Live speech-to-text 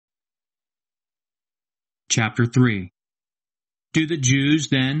Chapter 3. Do the Jews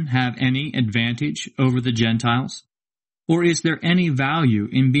then have any advantage over the Gentiles? Or is there any value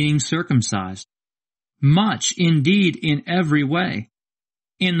in being circumcised? Much indeed in every way.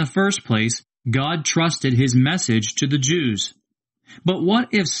 In the first place, God trusted His message to the Jews. But what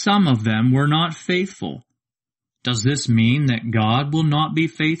if some of them were not faithful? Does this mean that God will not be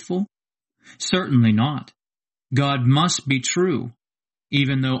faithful? Certainly not. God must be true,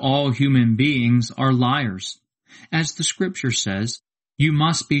 even though all human beings are liars. As the Scripture says, you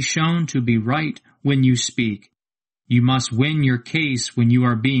must be shown to be right when you speak. You must win your case when you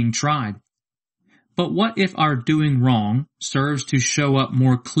are being tried. But what if our doing wrong serves to show up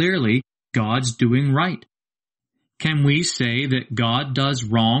more clearly God's doing right? Can we say that God does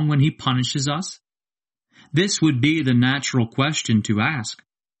wrong when He punishes us? This would be the natural question to ask.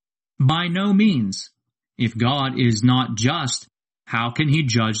 By no means. If God is not just, how can He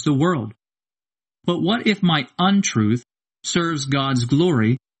judge the world? But what if my untruth serves God's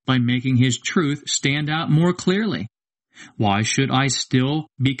glory by making His truth stand out more clearly? Why should I still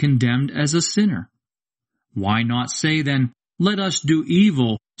be condemned as a sinner? Why not say then, let us do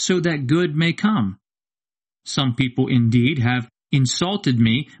evil so that good may come? Some people indeed have insulted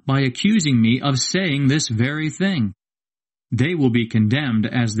me by accusing me of saying this very thing. They will be condemned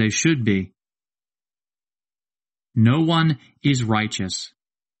as they should be. No one is righteous.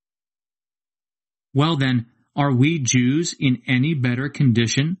 Well then, are we Jews in any better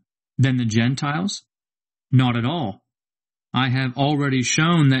condition than the Gentiles? Not at all. I have already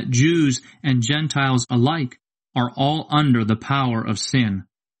shown that Jews and Gentiles alike are all under the power of sin.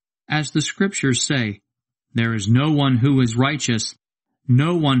 As the Scriptures say, there is no one who is righteous,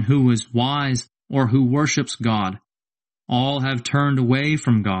 no one who is wise or who worships God. All have turned away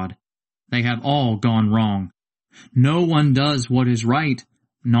from God. They have all gone wrong. No one does what is right,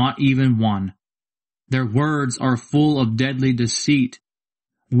 not even one. Their words are full of deadly deceit.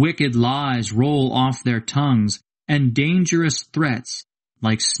 Wicked lies roll off their tongues, and dangerous threats,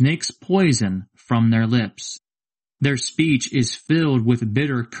 like snake's poison, from their lips. Their speech is filled with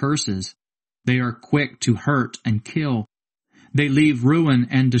bitter curses. They are quick to hurt and kill. They leave ruin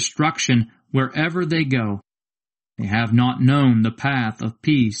and destruction wherever they go. They have not known the path of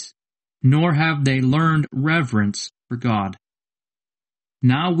peace, nor have they learned reverence for God.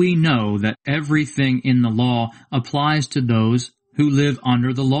 Now we know that everything in the law applies to those who live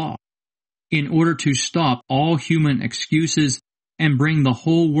under the law, in order to stop all human excuses and bring the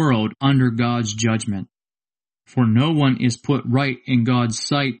whole world under God's judgment. For no one is put right in God's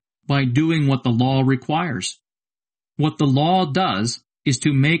sight by doing what the law requires. What the law does is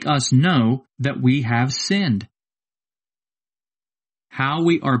to make us know that we have sinned. How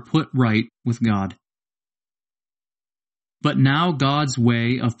we are put right with God. But now God's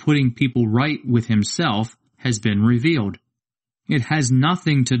way of putting people right with Himself has been revealed. It has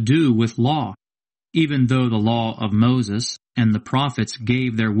nothing to do with law, even though the law of Moses and the prophets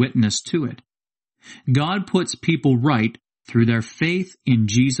gave their witness to it. God puts people right through their faith in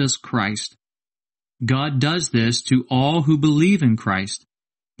Jesus Christ. God does this to all who believe in Christ,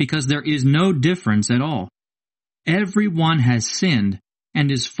 because there is no difference at all. Everyone has sinned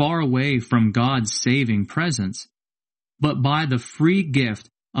and is far away from God's saving presence. But by the free gift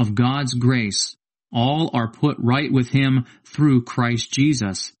of God's grace, all are put right with Him through Christ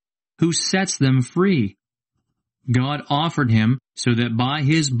Jesus, who sets them free. God offered Him so that by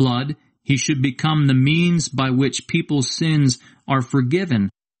His blood He should become the means by which people's sins are forgiven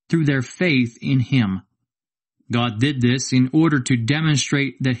through their faith in Him. God did this in order to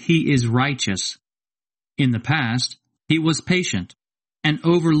demonstrate that He is righteous. In the past, He was patient and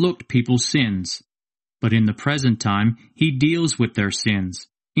overlooked people's sins. But in the present time, He deals with their sins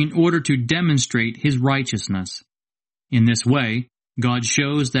in order to demonstrate His righteousness. In this way, God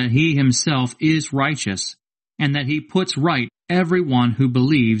shows that He Himself is righteous and that He puts right everyone who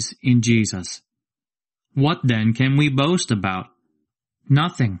believes in Jesus. What then can we boast about?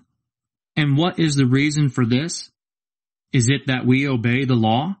 Nothing. And what is the reason for this? Is it that we obey the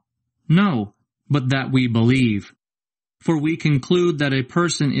law? No, but that we believe. For we conclude that a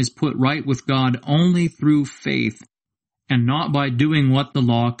person is put right with God only through faith, and not by doing what the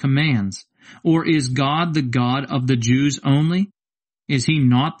law commands. Or is God the God of the Jews only? Is He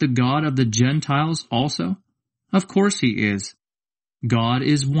not the God of the Gentiles also? Of course He is. God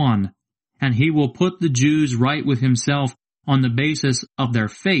is one, and He will put the Jews right with Himself on the basis of their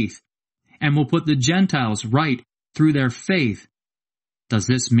faith, and will put the Gentiles right through their faith. Does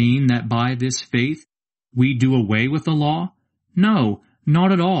this mean that by this faith we do away with the law? No,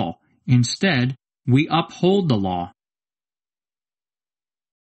 not at all. Instead, we uphold the law.